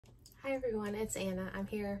Hi everyone, it's Anna. I'm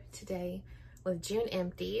here today with June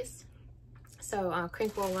Empties. So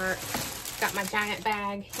crinkle alert, got my giant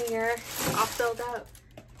bag here all filled up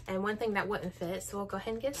and one thing that wouldn't fit, so we'll go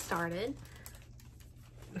ahead and get started.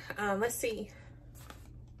 Let's see,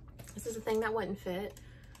 this is the thing that wouldn't fit.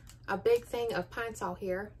 A big thing of pine sol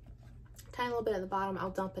here, tiny little bit at the bottom. I'll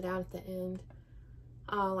dump it out at the end,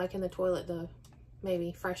 like in the toilet to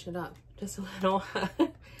maybe freshen it up just a little.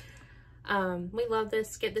 We love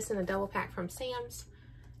this. Get this in a double pack from Sam's,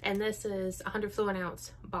 and this is 100 fluid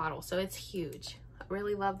ounce bottle, so it's huge. I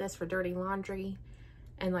really love this for dirty laundry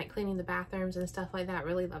and like cleaning the bathrooms and stuff like that.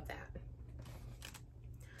 Really love that.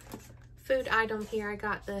 Food item here, I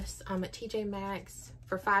got this at TJ Maxx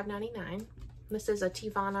for $5.99. This is a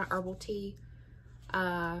Tivana herbal tea,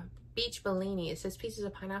 beach bellini. It says pieces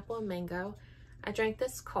of pineapple and mango. I drank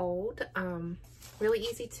this cold. Really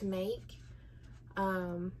easy to make.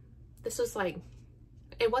 This was like,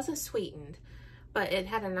 it wasn't sweetened, but it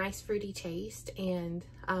had a nice fruity taste. And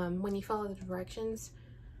when you follow the directions,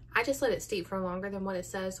 I just let it steep for longer than what it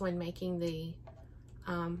says when making the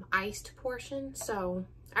iced portion. So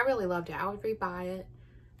I really loved it. I would rebuy it.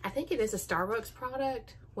 I think it is a Starbucks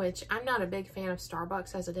product, which I'm not a big fan of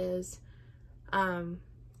Starbucks as it is.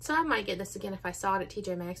 So I might get this again if I saw it at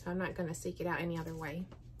TJ Maxx, but I'm not going to seek it out any other way.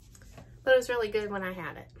 But it was really good when I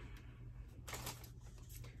had it.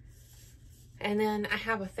 And then I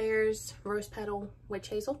have a Thayer's Rose Petal Witch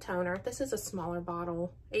Hazel Toner. This is a smaller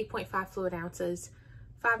bottle, 8.5 fluid ounces,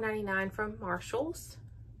 $5.99 from Marshall's.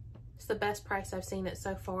 It's the best price I've seen it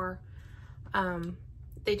so far.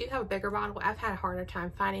 They do have a bigger bottle. I've had a harder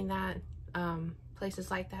time finding that,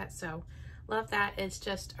 places like that. So love that. It's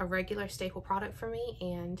just a regular staple product for me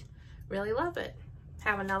and really love it.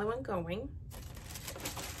 Have another one going.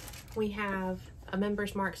 We have a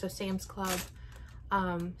Members Mark, so Sam's Club.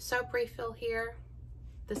 Soap refill here.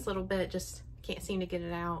 This little bit, just can't seem to get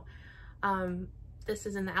it out. This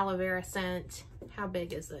is in the aloe vera scent. How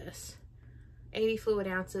big is this? 80 fluid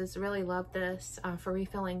ounces. Really love this for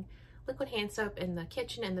refilling liquid hand soap in the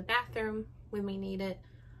kitchen and the bathroom when we need it.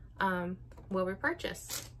 We'll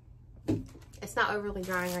repurchase. It's not overly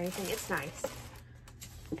drying or anything. It's nice.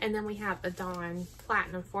 And then we have a Dawn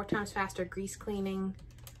Platinum 4 times faster grease cleaning,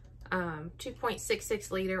 2.66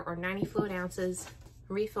 liter or 90 fluid ounces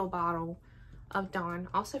refill bottle of Dawn,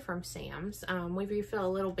 also from Sam's. We refill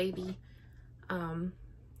a little baby,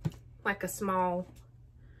 like a small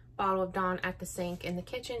bottle of Dawn at the sink in the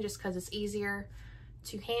kitchen, just because it's easier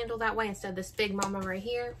to handle that way instead of this big mama right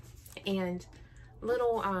here. And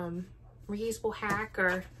little reusable hack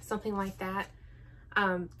or something like that.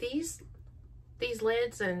 These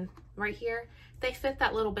lids and right here, they fit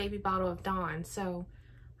that little baby bottle of Dawn. So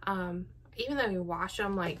even though you wash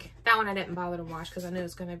them, like that one I didn't bother to wash because I knew it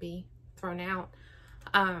was going to be thrown out.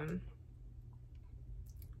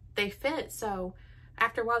 They fit, so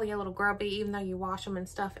after a while they get a little grubby even though you wash them and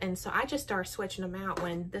stuff. And so I just started switching them out.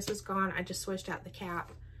 When this was gone, I just switched out the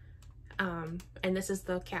cap. And this is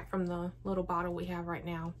the cap from the little bottle we have right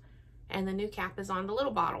now. And the new cap is on the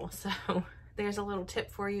little bottle. So there's a little tip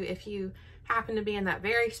for you if you happen to be in that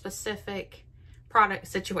very specific product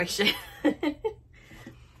situation.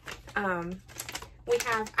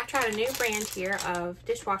 I tried a new brand here of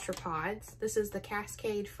dishwasher pods. This is the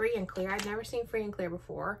Cascade Free and Clear. I'd never seen Free and Clear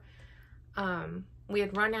before. We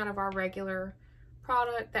had run out of our regular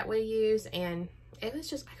product that we use, and it was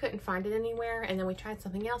just, I couldn't find it anywhere. And then we tried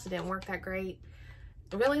something else. It didn't work that great.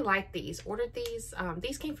 I really like these. Ordered these.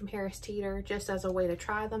 These came from Harris Teeter just as a way to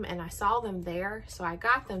try them, and I saw them there, so I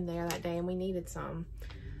got them there that day, and we needed some.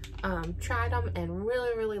 Tried them and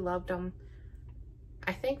really loved them.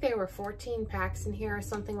 I think there were 14 packs in here or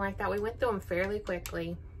something like that. We went through them fairly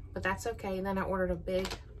quickly, but that's okay. And then I ordered a big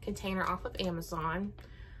container off of Amazon.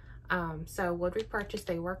 So would repurchase.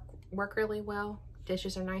 They work really well.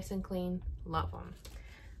 Dishes are nice and clean. Love them.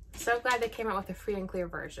 So glad they came out with a Free and Clear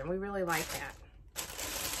version. We really like that.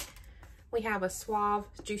 We have a Suave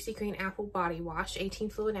Juicy Green Apple Body Wash, 18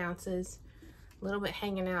 fluid ounces. A little bit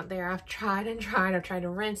hanging out there. I've tried and tried. I've tried to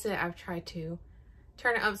rinse it. I've tried to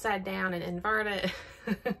turn it upside down and invert it.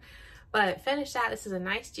 But finish that. This is a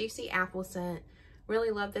nice juicy apple scent. Really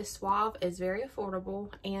love this. Suave is very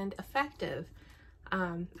affordable and effective.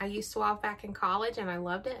 I used Suave back in college and I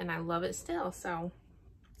loved it, and I love it still. So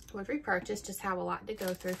would repurchase. Just have a lot to go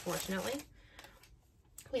through, fortunately.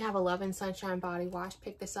 We have a Love and Sunshine body wash.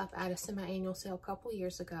 Picked this up at a semi-annual sale a couple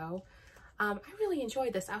years ago. I really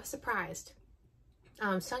enjoyed this. I was surprised.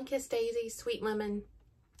 Sunkissed Daisy, Sweet Lemon,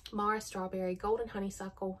 Mara Strawberry, Golden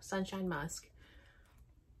Honeysuckle, Sunshine Musk.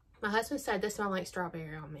 My husband said this smelled like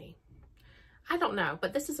strawberry on me. I don't know,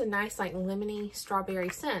 but this is a nice like lemony strawberry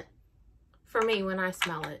scent. for me when I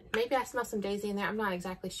smell it. Maybe I smell some daisy in there. I'm not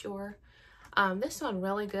exactly sure. This one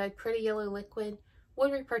really good. Pretty yellow liquid.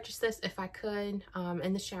 Would repurchase this if I could,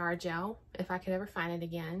 in the shower gel, if I could ever find it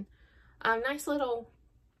again. Nice little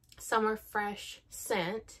summer fresh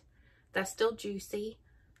scent that's still juicy.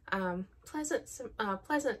 Pleasant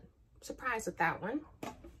surprise with that one.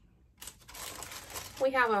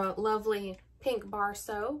 We have a lovely pink bar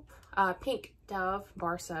soap, Pink Dove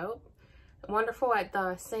bar soap. Wonderful at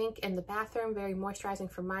the sink in the bathroom, very moisturizing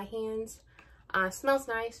for my hands. Smells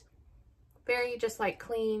nice, very just like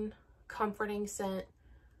clean, comforting scent.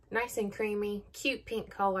 Nice and creamy, cute pink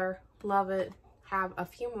color, love it. Have a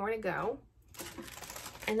few more to go.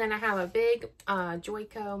 And then I have a big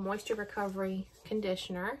Joico Moisture Recovery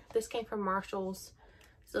Conditioner. This came from Marshall's.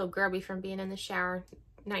 It's a little grubby from being in the shower.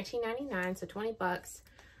 $19.99, so 20 bucks.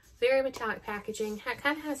 Very metallic packaging. It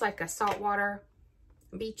kind of has like a saltwater,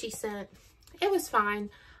 beachy scent. It was fine.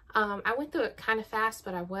 I went through it kind of fast,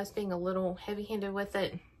 but I was being a little heavy-handed with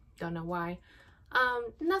it. Don't know why.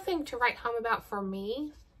 Nothing to write home about for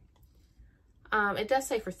me. It does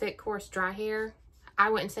say for thick, coarse, dry hair. I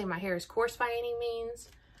wouldn't say my hair is coarse by any means,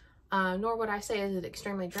 nor would I say is it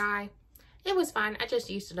extremely dry. It was fine. I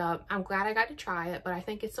just used it up. I'm glad I got to try it, but I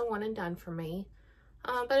think it's a one and done for me.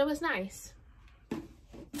 But it was nice.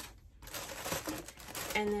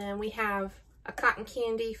 And then we have a Cotton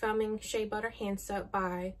Candy Foaming Shea Butter Hand Soap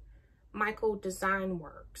by Michael Design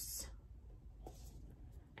Works.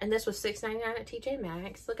 And this was $6.99 at TJ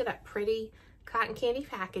Maxx. Look at that pretty cotton candy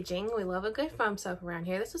packaging. We love a good foam soap around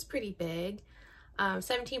here. This was pretty big.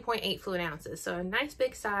 17.8 fluid ounces. So a nice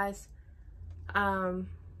big size. I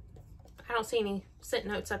don't see any scent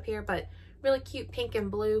notes up here, but really cute pink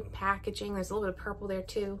and blue packaging. There's a little bit of purple there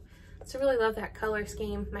too. So really love that color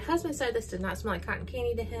scheme. My husband said this did not smell like cotton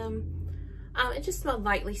candy to him. It just smelled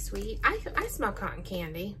lightly sweet. I smell cotton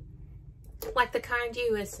candy. Like the kind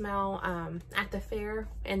you would smell at the fair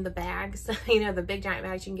in the bags. You know, the big giant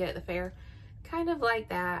bags you can get at the fair. Kind of like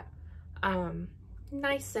that.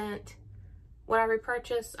 Nice scent. Would I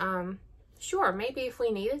repurchase? Sure, maybe if we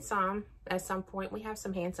needed some at some point. We have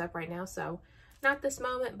some hand soap right now, so not this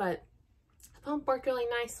moment, but the pump worked really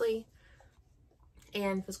nicely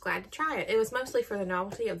and was glad to try it. It was mostly for the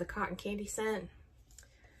novelty of the cotton candy scent,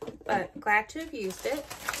 but glad to have used it.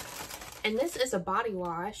 And this is a body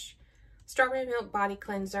wash, Strawberry Milk Body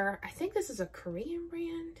Cleanser. I think this is a Korean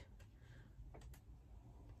brand.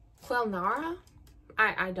 Quelnara?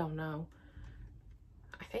 I don't know.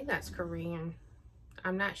 I think that's Korean.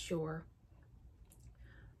 I'm not sure.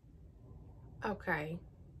 Okay.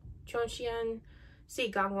 Choncheon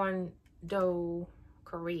Si Gangwon Do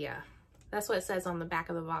Korea. That's what it says on the back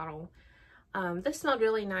of the bottle. This smelled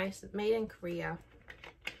really nice. Made in Korea.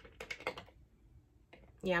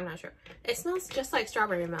 Yeah, I'm not sure. It smells just like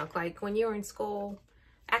strawberry milk. Like when you were in school.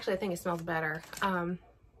 Actually, I think it smells better.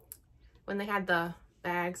 When they had the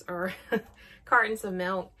bags or cartons of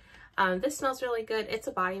milk. This smells really good. It's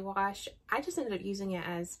a body wash. I just ended up using it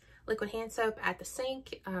as liquid hand soap at the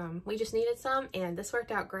sink. We just needed some and this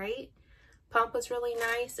worked out great. Pump was really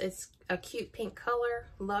nice. It's a cute pink color.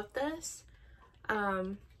 Love this.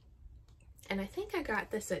 And I think I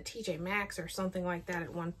got this at TJ Maxx or something like that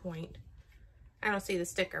at one point. I don't see the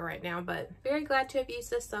sticker right now, but very glad to have used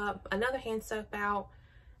this up. Another hand soap out.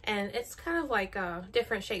 And it's kind of like a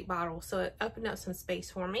different shaped bottle, so it opened up some space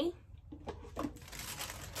for me.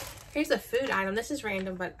 Here's a food item. This is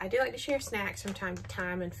random, but I do like to share snacks from time to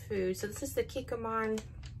time and food. So this is the Kikkoman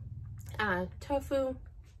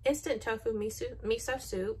instant tofu miso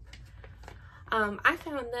soup. I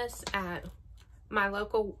found this at my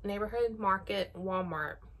local neighborhood market,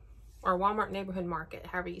 Walmart, or Walmart neighborhood market,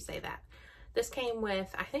 however you say that. This came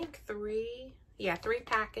with, I think, three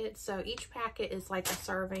packets. So each packet is like a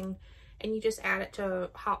serving and you just add it to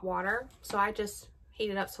hot water. So I just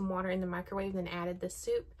heated up some water in the microwave and added this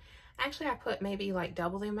soup. Actually, I put maybe like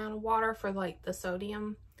double the amount of water for like the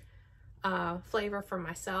sodium flavor for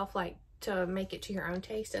myself, like to make it to your own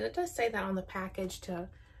taste. And it does say that on the package to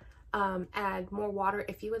add more water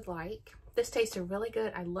if you would like. This tasted really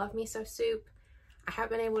good. I love miso soup. I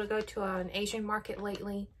haven't been able to go to an Asian market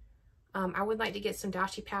lately. I would like to get some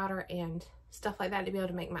dashi powder and stuff like that to be able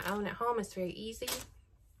to make my own at home. It's very easy,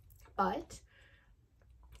 but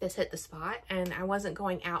this hit the spot and I wasn't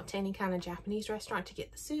going out to any kind of Japanese restaurant to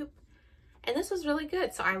get the soup. And this was really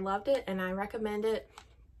good, so I loved it and I recommend it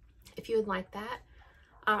if you would like that.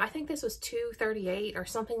 I think this was $2.38 or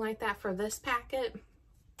something like that for this packet.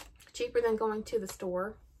 Cheaper than going to the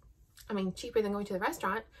store. I mean, cheaper than going to the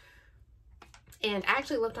restaurant. And I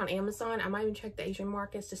actually looked on Amazon. I might even check the Asian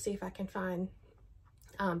markets to see if I can find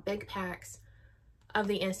big packs of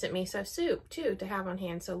the instant miso soup too to have on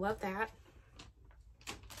hand, so love that.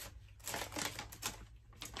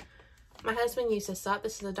 My husband used this up.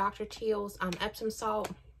 This is the Dr. Teal's Epsom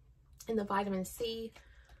salt in the vitamin C,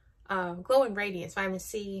 Glow and Radiance vitamin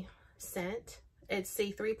C scent. It's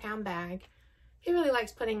the 3-pound bag. He really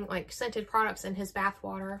likes putting like scented products in his bath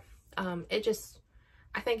water.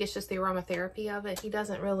 I think it's just the aromatherapy of it. He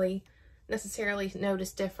doesn't really necessarily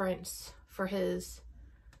notice difference for his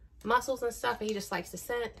muscles and stuff. He just likes the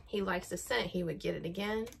scent. He likes the scent. He would get it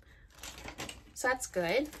again. So that's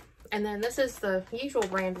good. And then this is the usual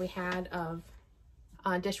brand we had of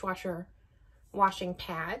dishwasher washing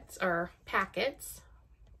pads or packets.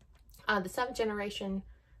 The 7th generation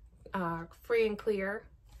free and clear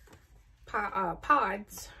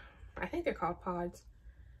pods. I think they're called pods.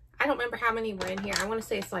 I don't remember how many were in here. I want to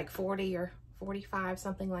say it's like 40 or 45,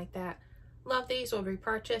 something like that. Love these, will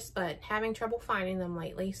repurchase, but having trouble finding them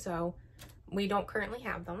lately, so we don't currently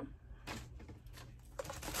have them.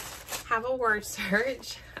 Have a word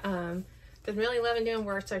search. Been really loving doing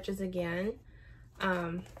word searches again.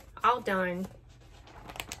 All done.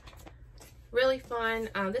 Really fun.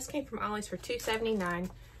 This came from Ollie's for $2.79.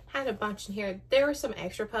 Had a bunch in here. There were some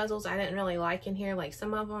extra puzzles I didn't really like in here. Like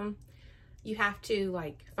some of them, you have to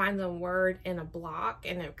like find the word in a block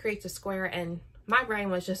and it creates a square, and my brain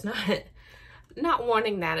was just not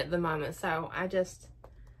wanting that at the moment. So I just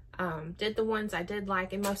did the ones I did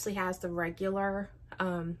like. It mostly has the regular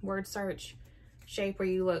word search shape where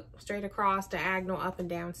you look straight across, diagonal, up and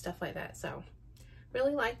down, stuff like that. So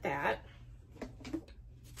really like that.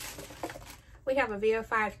 We have a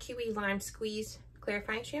VO5 Kiwi Lime Squeeze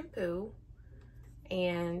Clarifying Shampoo,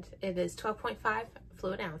 and it is 12.5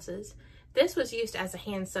 fluid ounces. This was used as a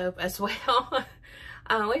hand soap as well.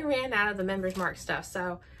 We ran out of the Members Mark stuff,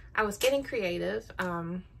 so I was getting creative.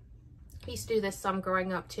 Used to do this some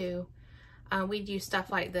growing up too. We'd use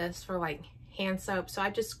stuff like this for like hand soap, so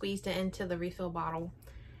I just squeezed it into the refill bottle,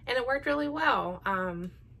 and it worked really well.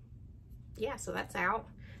 Yeah, so that's out.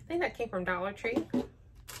 I think that came from Dollar Tree,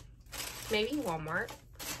 maybe Walmart.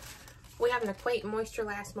 We have an Equate Moisture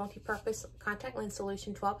Last Multi-Purpose Contact Lens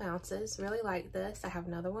Solution, 12 ounces. Really like this. I have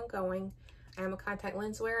another one going. I am a contact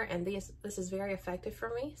lens wearer, and this is very effective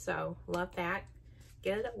for me, so love that.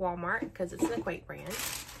 Get it at Walmart because it's an Equate brand.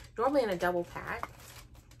 Normally in a double pack.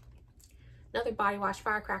 Another Body Wash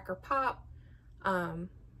Firecracker Pop.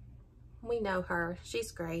 We know her.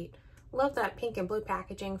 She's great. Love that pink and blue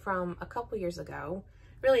packaging from a couple years ago.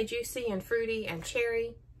 Really juicy and fruity and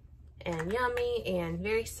cherry and yummy and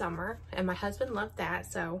very summer, and my husband loved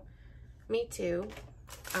that, so me too.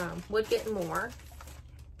 Would get more.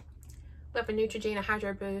 We have a Neutrogena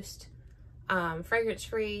Hydro Boost fragrance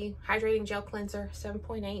free hydrating gel cleanser,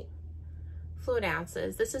 7.8 fluid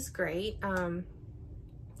ounces. This is great.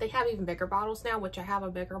 They have even bigger bottles now, which I have a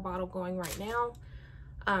bigger bottle going right now.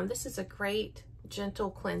 This is a great gentle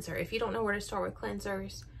cleanser. If you don't know where to start with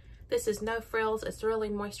cleansers, this is no frills. It's really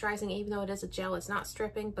moisturizing. Even though it is a gel, it's not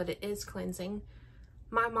stripping, but it is cleansing.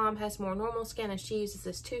 My mom has more normal skin and she uses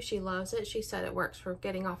this too. She loves it. She said it works for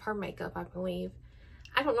getting off her makeup, I believe.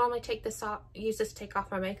 I don't normally use this to take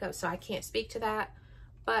off my makeup, so I can't speak to that,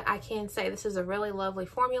 but I can say this is a really lovely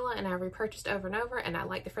formula, and I repurchased over and over, and I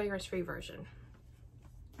like the fragrance-free version.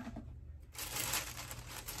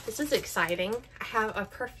 This is exciting. I have a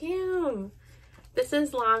perfume. This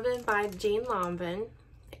is Lanvin by Jean Lanvin,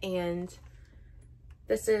 and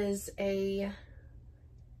this is a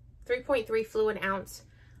 3.3 fluid ounce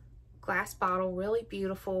glass bottle. Really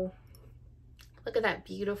beautiful. Look at that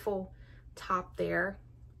beautiful top there.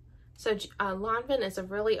 So Lanvin is a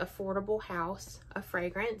really affordable house of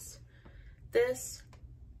fragrance.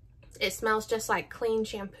 It smells just like clean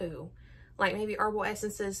shampoo, like maybe herbal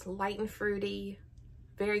essences, light and fruity,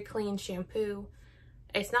 very clean shampoo.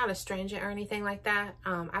 It's not astringent or anything like that.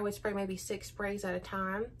 I would spray maybe 6 sprays at a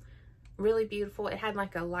time. Really beautiful. It had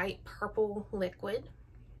like a light purple liquid,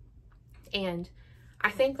 and I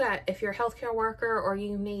think that if you're a healthcare worker or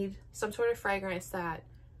you need some sort of fragrance that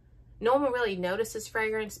no one really notices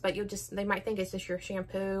fragrance, but they might think it's just your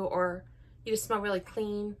shampoo, or you just smell really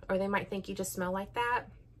clean, or they might think you just smell like that,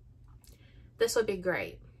 this would be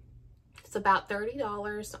great. It's about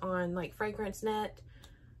 $30 on like Fragrance Net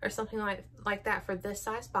or something like that for this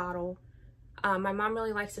size bottle. My mom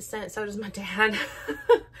really likes the scent, so does my dad.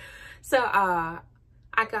 So I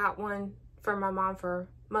got one for my mom for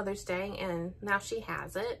Mother's Day, and now she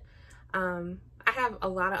has it. I have a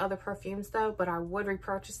lot of other perfumes though, but I would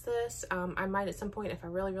repurchase this. I might at some point if I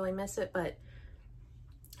really, really miss it, but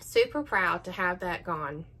super proud to have that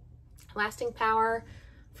gone. Lasting power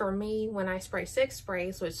for me when I spray 6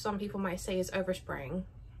 sprays, which some people might say is overspraying.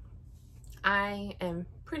 I am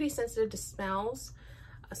pretty sensitive to smells,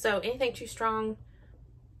 so anything too strong,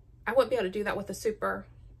 I wouldn't be able to do that with a super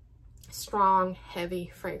strong,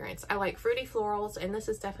 heavy fragrance. I like fruity florals, and this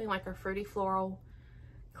is definitely like a fruity floral,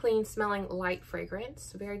 clean smelling, light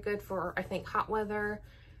fragrance. Very good for, I think, hot weather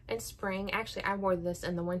and spring. Actually, I wore this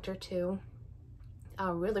in the winter too. I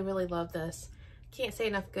really, really love this. Can't say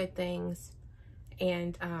enough good things,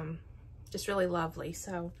 and just really lovely.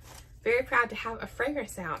 So very proud to have a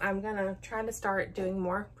fragrance out. I'm gonna try to start doing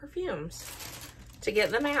more perfumes to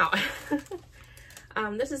get them out.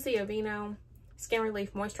 This is the Aveeno Skin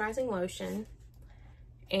Relief Moisturizing Lotion.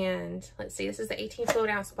 And let's see, this is the 18 fluid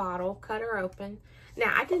ounce bottle. Cut her open.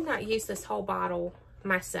 Now, I did not use this whole bottle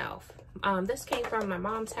myself. This came from my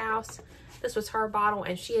mom's house. This was her bottle,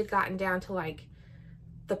 and she had gotten down to like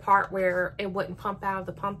the part where it wouldn't pump out of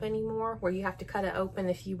the pump anymore, where you have to cut it open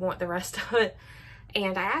if you want the rest of it.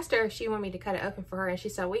 And I asked her if she wanted me to cut it open for her, and she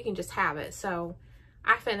said, we can just have it. So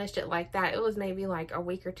I finished it like that. It was maybe like a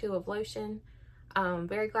week or two of lotion.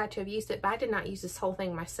 Very glad to have used it, but I did not use this whole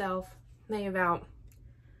thing myself. Maybe about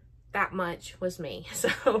that much was me.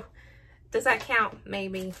 So does that count?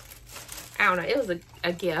 Maybe. I don't know. It was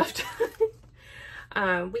a gift.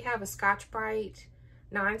 We have a Scotch-Brite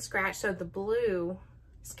non-scratch, so the blue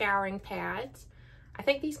scouring pads. I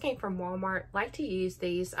think these came from Walmart. Like to use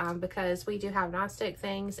these because we do have non-stick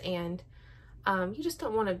things, and you just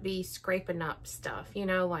don't want to be scraping up stuff, you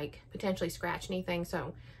know, like potentially scratch anything.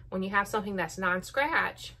 So when you have something that's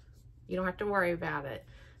non-scratch, you don't have to worry about it.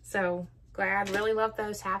 So glad, really love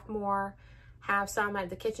those. Have more. Have some at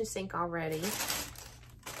the kitchen sink already.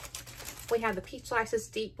 We have the Peach Slices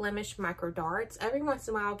Deep Blemish Micro Darts. Every once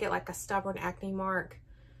in a while I'll get like a stubborn acne mark,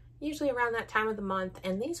 usually around that time of the month,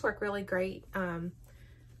 and these work really great.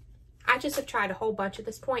 I just have tried a whole bunch at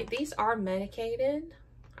this point. These are medicated,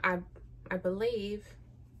 I believe.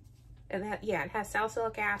 And that, yeah, it has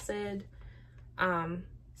salicylic acid,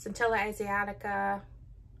 Centella asiatica,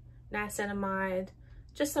 niacinamide,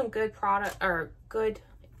 just some good product, or good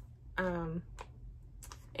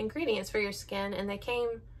ingredients for your skin. And they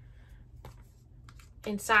came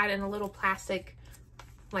inside in a little plastic,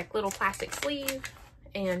 like little plastic sleeve.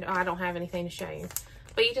 And I don't have anything to show you,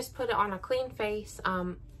 but you just put it on a clean face.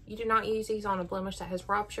 You do not use these on a blemish that has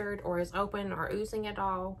ruptured or is open or oozing at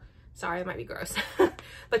all. Sorry, that might be gross.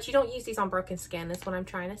 But you don't use these on broken skin, is what I'm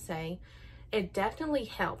trying to say. It definitely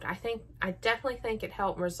helped. I definitely think it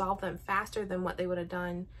helped resolve them faster than what they would have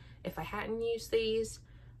done if I hadn't used these.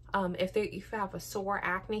 If you have a sore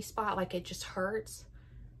acne spot, like it just hurts,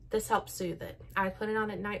 this helps soothe it. I put it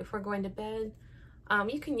on at night before going to bed.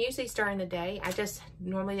 You can use these during the day. I just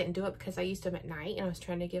normally didn't do it because I used them at night and I was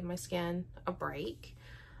trying to give my skin a break.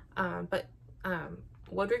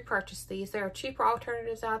 Would repurchase these. There are cheaper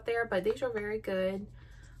alternatives out there, but these are very good.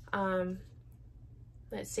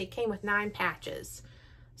 Let's see, came with 9 patches.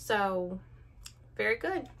 So, very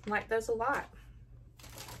good. Like those a lot.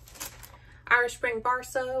 Irish Spring Bar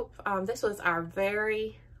Soap. This was our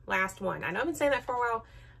very last one. I know I've been saying that for a while,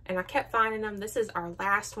 and I kept finding them. This is our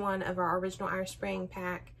last one of our original Irish Spring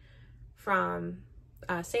pack from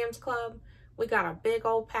Sam's Club. We got a big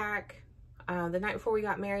old pack the night before we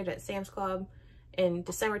got married at Sam's Club in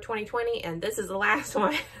December 2020, and this is the last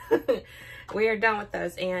one. We are done with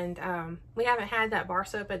those, and we haven't had that bar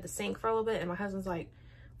soap at the sink for a little bit, and my husband's like,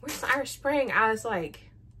 where's the Irish Spring? I was like,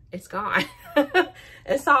 it's gone.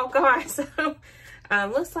 It's all gone. So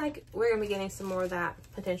looks like we're gonna be getting some more of that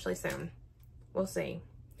potentially soon. We'll see.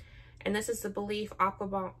 And this is the Belief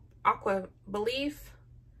Belief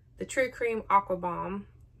the True Cream Aqua Bomb,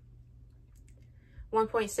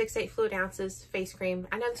 1.68 fluid ounces face cream.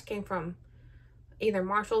 I know this came from either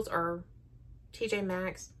Marshall's or TJ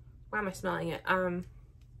Maxx. Why am I smelling it?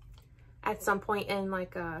 At some point in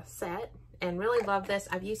like a set, and really love this.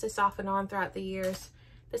 I've used this off and on throughout the years.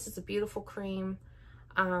 This is a beautiful cream.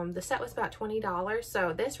 The set was about $20,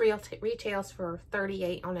 so this retails for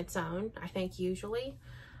 $38 on its own, I think, usually.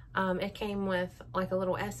 It came with like a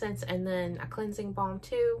little essence and then a cleansing balm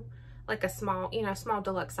too, like a small, small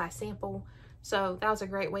deluxe size sample. So that was a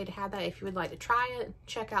great way to have that. If you would like to try it,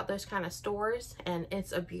 check out those kind of stores, and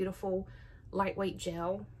it's a beautiful lightweight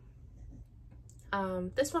gel.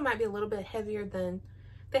 This one might be a little bit heavier than,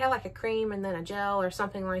 they have like a cream and then a gel or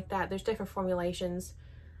something like that. There's different formulations.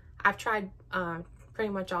 I've tried pretty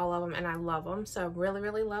much all of them, and I love them. So really,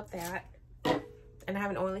 really love that. And I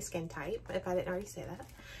have an oily skin type, if I didn't already say that.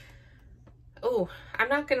 Oh, I'm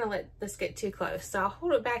not gonna let this get too close, so I'll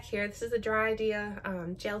hold it back here. This is the Dry Idea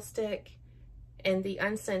gel stick and the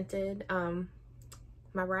unscented,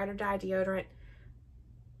 my Ride or Die deodorant.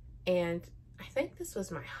 And I think this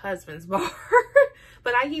was my husband's bar,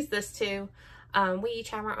 But I use this too. We each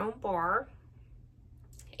have our own bar,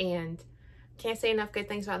 and can't say enough good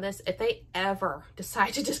things about this. If they ever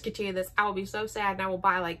decide to discontinue this, I will be so sad, and I will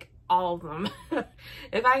buy like all of them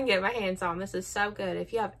if I can get my hands on. This is so good.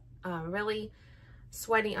 If you have really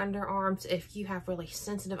sweaty underarms, if you have really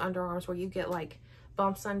sensitive underarms where you get like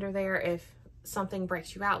bumps under there, if something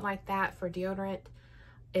breaks you out like that for deodorant,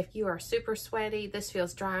 if you are super sweaty, this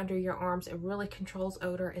feels dry under your arms. It really controls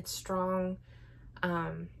odor. It's strong.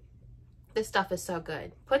 This stuff is so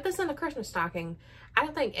good. Put this in a Christmas stocking. I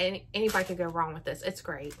don't think anybody could go wrong with this. It's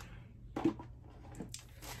great.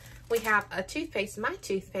 We have a toothpaste. My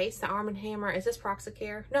toothpaste, the Arm & Hammer, is this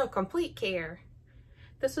Proxicare? No, Complete Care.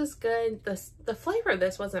 This was good. The flavor of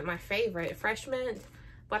this wasn't my favorite, fresh mint,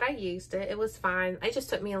 but I used it. It was fine. It just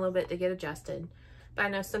took me a little bit to get adjusted. But I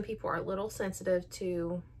know some people are a little sensitive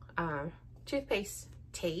to toothpaste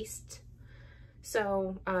taste.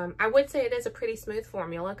 So I would say it is a pretty smooth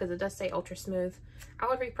formula because it does say ultra smooth. I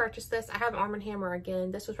would repurchase this. I have Arm & Hammer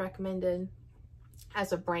again. This was recommended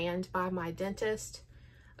as a brand by my dentist.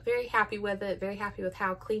 Very happy with it. Very happy with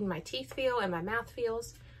how clean my teeth feel and my mouth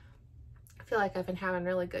feels. I feel like I've been having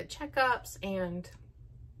really good checkups and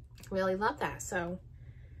really love that. So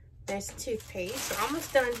there's the toothpaste. We're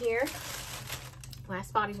almost done here.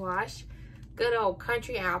 Last body wash. Good old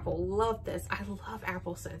Country Apple. Love this. I love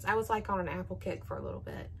apple scents. I was like on an apple kick for a little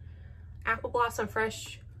bit. Apple Blossom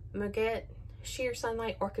Fresh Muguet, Sheer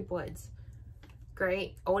Sunlight, Orchid Woods.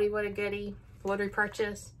 Great. Oldie but a goodie. Would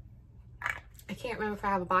repurchase. I can't remember if I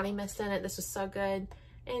have a body mist in it. This was so good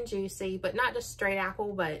and juicy, but not just straight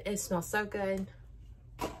apple, but it smells so good.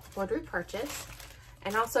 Would repurchase.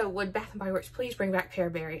 And also, would Bath & Body Works please bring back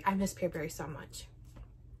Pearberry? I miss Pearberry so much.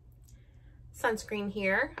 Sunscreen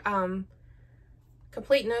here.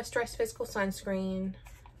 Complete No Stress Physical Sunscreen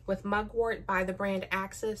with Mugwort by the brand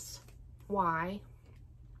Axis Y.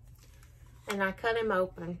 And I cut him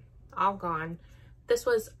open. All gone. This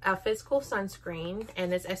was a physical sunscreen,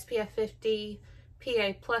 and it's SPF 50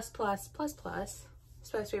 PA+++++. It's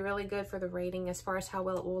supposed to be really good for the rating as far as how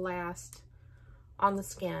well it will last on the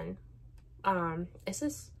skin.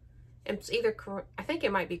 It's either, I think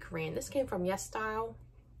it might be Korean. This came from Yes Style.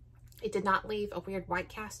 It did not leave a weird white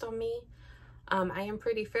cast on me. I am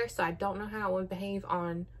pretty fair, so I don't know how it would behave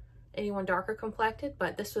on anyone darker complected,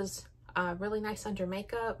 but this was really nice under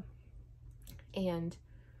makeup, and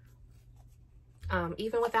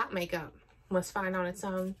even without makeup was fine on its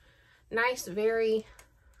own. Nice, very,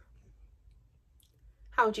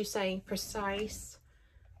 how would you say, precise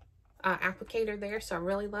applicator there, so I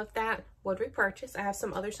really love that. Would repurchase. I have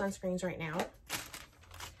some other sunscreens right now.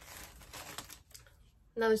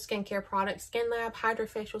 Another skincare product, Skin Lab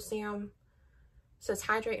Hydrofacial Serum. It says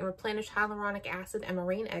hydrate and replenish hyaluronic acid and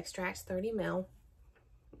marine extracts, 30 ml.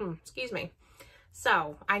 Excuse me.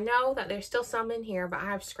 So I know that there's still some in here, but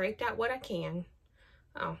I have scraped out what I can.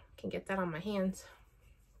 Oh, can get that on my hands.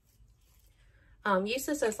 Use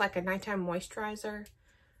this as like a nighttime moisturizer.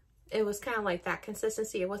 It was kind of like that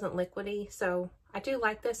consistency. It wasn't liquidy, so I do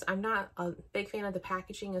like this. I'm not a big fan of the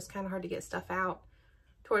packaging. It's kind of hard to get stuff out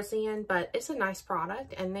towards the end, but it's a nice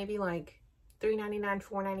product, and maybe like $3.99,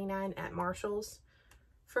 $4.99 at Marshall's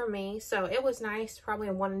for me. So it was nice, probably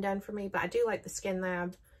a one and done for me, but I do like the Skin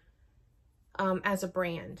Lab as a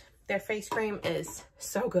brand. Their face cream is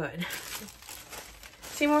so good.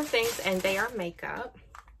 Two more things, and they are makeup.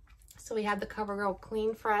 So we have the CoverGirl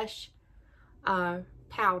Clean Fresh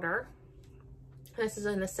powder. This is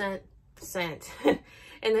in the scent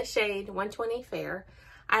in the shade 120 Fair.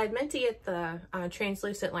 I had meant to get the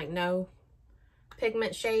translucent, like no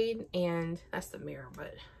pigment shade, and that's the mirror,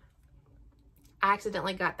 but I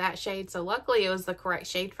accidentally got that shade, so luckily it was the correct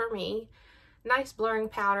shade for me. Nice blurring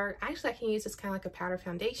powder. Actually, I can use this kind of like a powder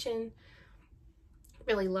foundation.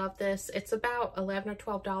 Really love this. It's about $11 or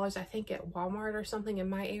 $12, I think, at Walmart or something in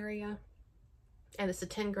my area, and it's a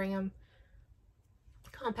 10 gram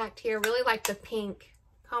compact here. Really like the pink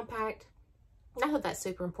compact. Not that that's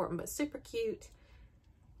super important, but super cute.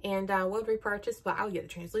 And would repurchase, but I'll get the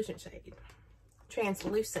translucent shade.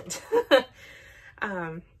 Translucent.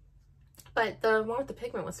 But the one with the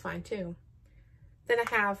pigment was fine too. Then I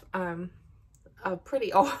have a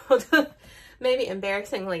pretty old, maybe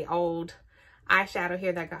embarrassingly old eyeshadow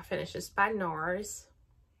here that got finished. It's by NARS.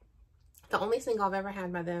 The only single I've ever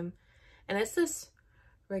had by them. And it's this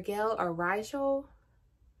Rigel or Rigel?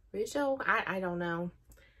 I don't know.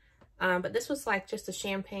 But this was like just a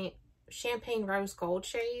champagne rose gold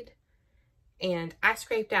shade, and I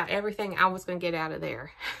scraped out everything I was going to get out of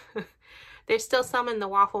there. There's still some in the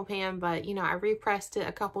waffle pan, but you know, I repressed it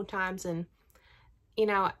a couple times, and you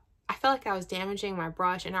know, I felt like I was damaging my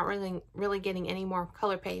brush and not really getting any more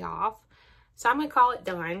color payoff. So I'm going to call it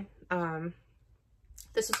done.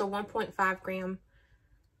 This is a 1.5 gram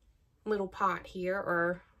little pot here,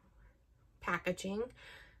 or packaging.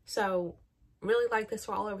 So really like this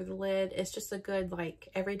all over the lid. It's just a good like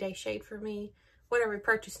everyday shade for me. Would I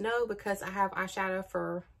repurchase? No, because I have eyeshadow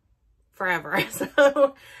for forever. So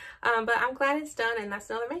but I'm glad it's done, and that's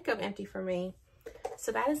another makeup empty for me.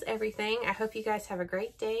 So that is everything. I hope you guys have a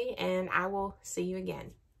great day, and I will see you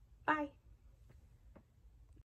again. Bye.